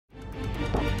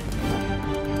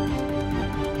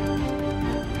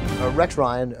Rex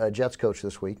Ryan, Jets coach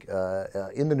this week,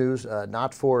 in the news,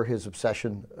 not for his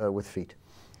obsession with feet,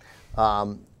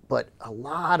 but a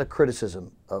lot of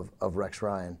criticism of Rex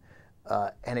Ryan,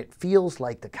 and it feels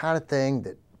like the kind of thing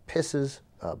that pisses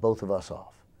both of us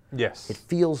off. Yes. It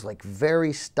feels like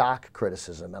very stock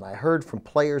criticism, and I heard from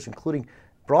players, including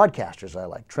broadcasters I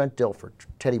like, Trent Dilfer,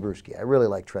 Teddy Bruschi. I really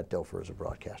like Trent Dilfer as a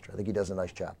broadcaster. I think he does a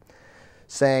nice job,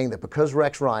 saying that because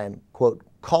Rex Ryan, quote,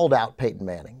 called out Peyton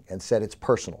Manning and said it's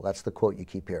personal. That's the quote you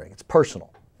keep hearing. It's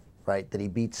personal, right, that he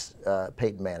beats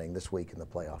Peyton Manning this week in the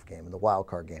playoff game, in the wild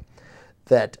card game,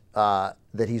 that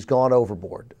he's gone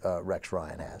overboard, Rex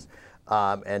Ryan has.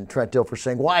 And Trent Dilfer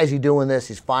saying, why is he doing this?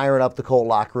 He's firing up the Colt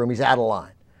locker room. He's out of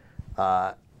line.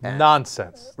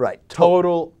 Nonsense. Right.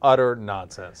 Total, utter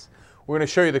nonsense. We're going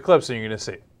to show you the clips and you're going to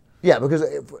see. Yeah, because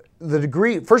the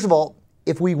degree, first of all,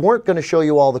 if we weren't going to show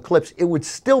you all the clips, it would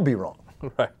still be wrong.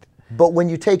 Right. But when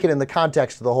you take it in the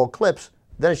context of the whole clips,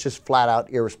 then it's just flat out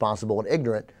irresponsible and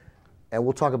ignorant. And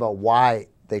we'll talk about why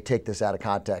they take this out of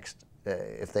context.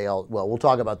 Well, we'll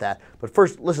talk about that. But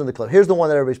first, listen to the clip. Here's the one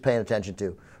that everybody's paying attention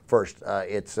to first.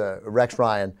 It's Rex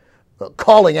Ryan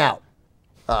calling out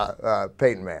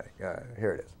Peyton Manning.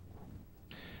 Here it is.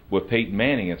 With Peyton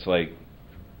Manning, it's like,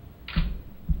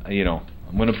 I'm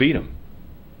going to beat him.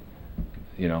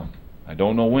 I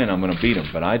don't know when I'm going to beat him,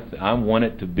 but I want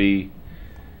it to be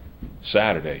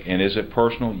Saturday. And is it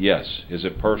personal? Yes. Is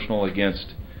it personal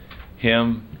against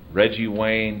him, Reggie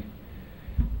Wayne,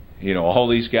 all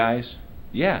these guys?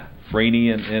 Yeah.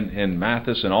 Freeney and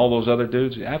Mathis and all those other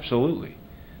dudes? Absolutely.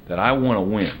 That I want to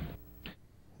win.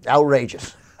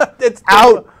 Outrageous. It's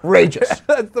outrageous.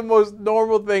 That's the most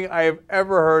normal thing I have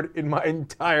ever heard in my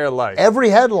entire life. Every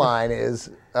headline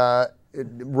is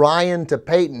Ryan to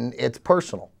Peyton, it's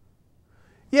personal.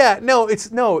 Yeah,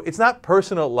 it's not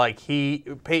personal like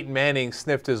Peyton Manning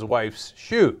sniffed his wife's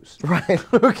shoes.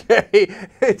 Right. Okay.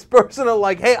 It's personal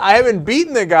like, hey, I haven't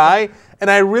beaten the guy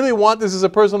and I really want this as a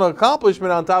personal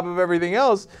accomplishment on top of everything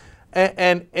else.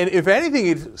 And if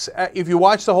anything, if you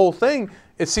watch the whole thing,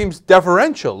 it seems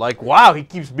deferential. Like, wow, he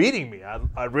keeps beating me.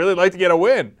 I'd really like to get a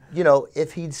win.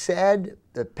 If he'd said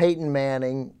that Peyton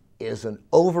Manning is an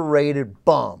overrated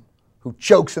bum who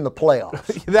chokes in the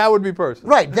playoffs. That would be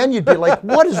personal. Right, then you'd be like,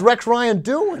 what is Rex Ryan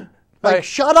doing? Like,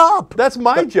 shut up. That's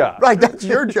my job. Right, that's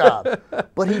your job.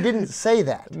 But he didn't say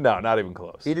that. No, not even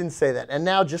close. He didn't say that. And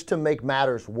now, just to make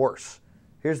matters worse,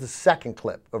 here's the second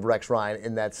clip of Rex Ryan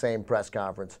in that same press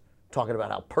conference talking about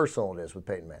how personal it is with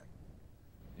Peyton Manning.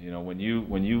 When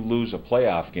you lose a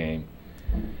playoff game,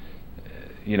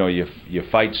 you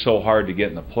fight so hard to get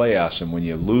in the playoffs, and when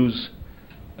you lose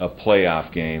a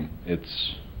playoff game,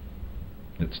 it's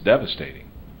devastating.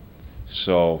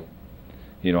 So,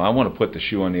 I want to put the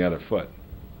shoe on the other foot,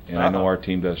 and I know our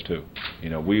team does too.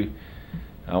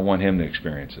 I want him to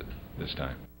experience it this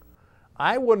time.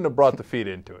 I wouldn't have brought the feet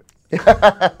into it.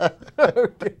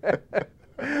 Okay.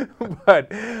 But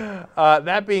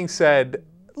that being said,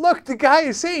 look, the guy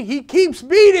is saying he keeps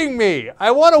beating me.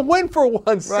 I want to win for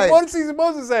once. Right. What's he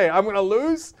supposed to say? I'm going to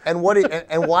lose? And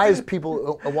why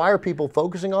are people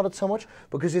focusing on it so much?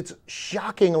 Because it's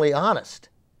shockingly honest.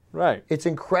 Right. It's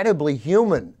incredibly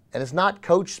human, and it's not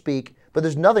coach speak, but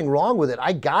there's nothing wrong with it.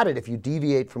 I got it if you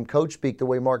deviate from coach speak the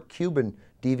way Mark Cuban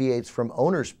deviates from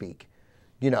owner speak.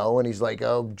 And he's like,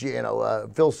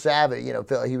 Phil Savage,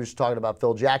 he was talking about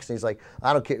Phil Jackson. He's like,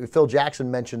 I don't care. Phil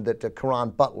Jackson mentioned that Caron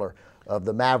Butler of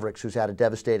the Mavericks, who's had a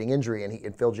devastating injury,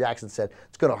 and Phil Jackson said,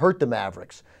 it's going to hurt the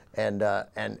Mavericks. And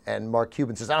Mark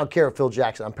Cuban says, I don't care if Phil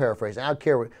Jackson, I'm paraphrasing, I don't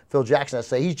care what Phil Jackson has to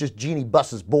say, he's just Jeannie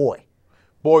Buss's boy.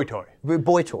 Boy toy.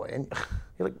 Boy toy. And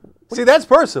you're like, see, that's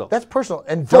personal. That's personal.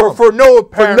 And for no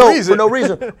apparent reason. For no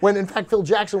reason. When, in fact, Phil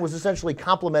Jackson was essentially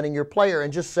complimenting your player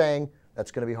and just saying,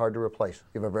 that's going to be hard to replace.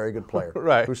 You have a very good player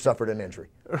right. who suffered an injury.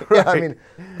 Right.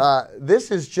 Yeah,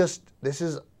 this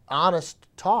is honest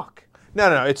talk.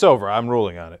 No, it's over. I'm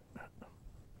ruling on it.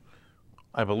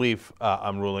 I believe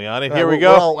I'm ruling on it. Here we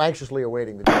go. We're all anxiously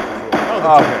awaiting the judge's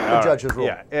ruling. The judge's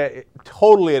ruling. Yeah,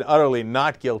 totally and utterly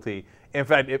not guilty. In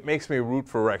fact, it makes me root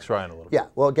for Rex Ryan a little bit. Yeah,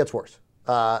 well, it gets worse.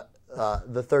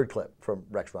 The third clip from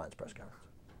Rex Ryan's press conference.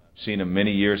 Seen him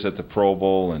many years at the Pro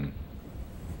Bowl, and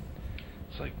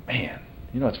it's like, man,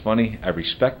 it's funny? I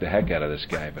respect the heck out of this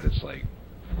guy, but it's like,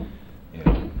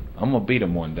 I'm going to beat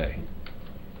him one day.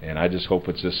 And I just hope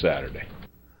it's this Saturday.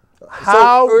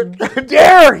 How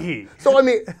dare he? So,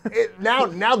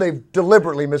 now they've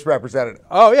deliberately misrepresented it.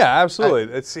 Oh, yeah,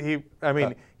 absolutely.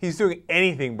 He's doing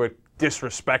anything but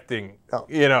disrespecting,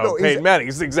 Peyton Manning.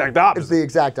 It's the exact opposite. It's the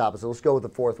exact opposite. Let's go with the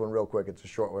fourth one real quick. It's a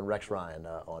short one. Rex Ryan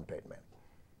on Peyton Manning.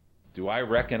 Do I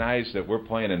recognize that we're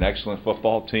playing an excellent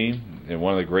football team and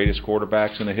one of the greatest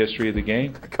quarterbacks in the history of the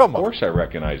game? Come on. Of course I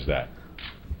recognize that.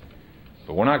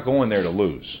 But we're not going there to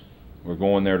lose. We're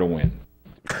going there to win.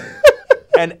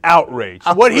 An outrage.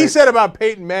 What he said about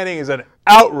Peyton Manning is an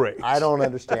outrage. I don't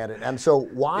understand it. And so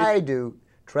why do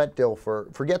Trent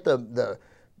Dilfer, forget the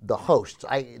hosts,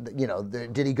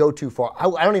 did he go too far?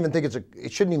 I don't even think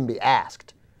it shouldn't even be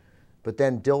asked. But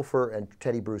then Dilfer and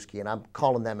Teddy Bruschi, and I'm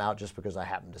calling them out just because I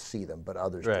happen to see them, but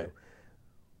others do.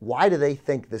 Why do they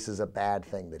think this is a bad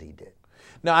thing that he did?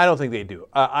 No, I don't think they do.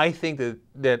 I think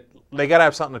that they got to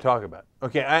have something to talk about.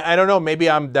 Okay, I don't know. Maybe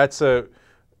I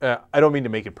don't mean to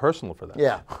make it personal for them.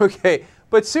 Yeah. Okay,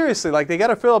 but seriously, like they got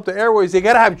to fill up the airways. They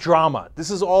got to have drama.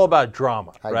 This is all about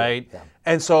drama, right? Yeah.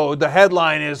 And so the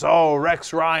headline is, "Oh,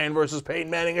 Rex Ryan versus Peyton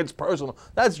Manning." It's personal.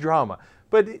 That's drama.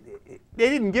 But they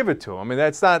didn't give it to him. I mean,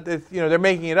 that's not, they're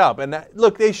making it up. And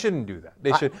look, they shouldn't do that.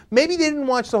 They should. Maybe they didn't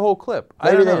watch the whole clip.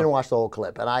 Maybe they didn't watch the whole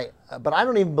clip. But I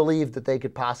don't even believe that they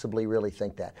could possibly really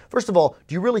think that. First of all,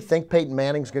 do you really think Peyton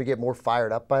Manning's going to get more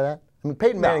fired up by that? I mean,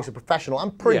 Peyton Manning's a professional.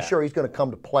 I'm pretty sure he's going to come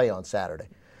to play on Saturday.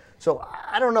 So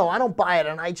I don't know. I don't buy it.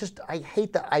 And I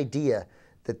hate the idea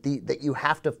that you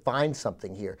have to find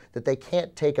something here, that they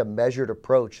can't take a measured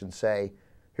approach and say,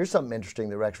 here's something interesting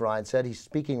that Rex Ryan said. He's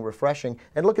speaking refreshing.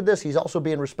 And look at this. He's also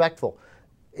being respectful.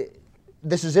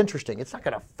 This is interesting. It's not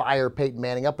going to fire Peyton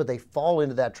Manning up, but they fall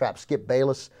into that trap. Skip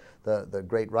Bayless, the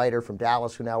great writer from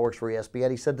Dallas who now works for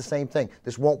ESPN, he said the same thing.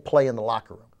 This won't play in the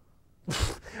locker room.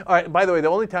 All right, by the way, the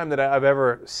only time that I've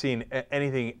ever seen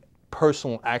anything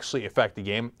personal actually affect the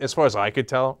game, as far as I could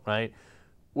tell, right,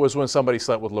 was when somebody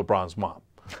slept with LeBron's mom.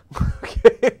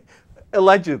 Okay?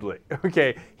 Allegedly,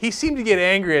 okay. He seemed to get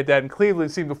angry at that, and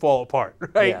Cleveland seemed to fall apart,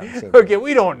 right? Yeah, okay,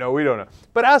 we don't know.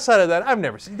 But outside of that, I've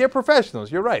never seen. They're professionals.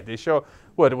 You're right. They show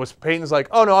what it was. Peyton's like,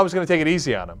 oh no, I was going to take it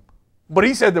easy on him, but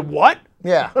he said that what?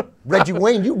 Yeah, Reggie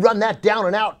Wayne, you run that down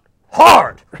and out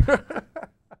hard.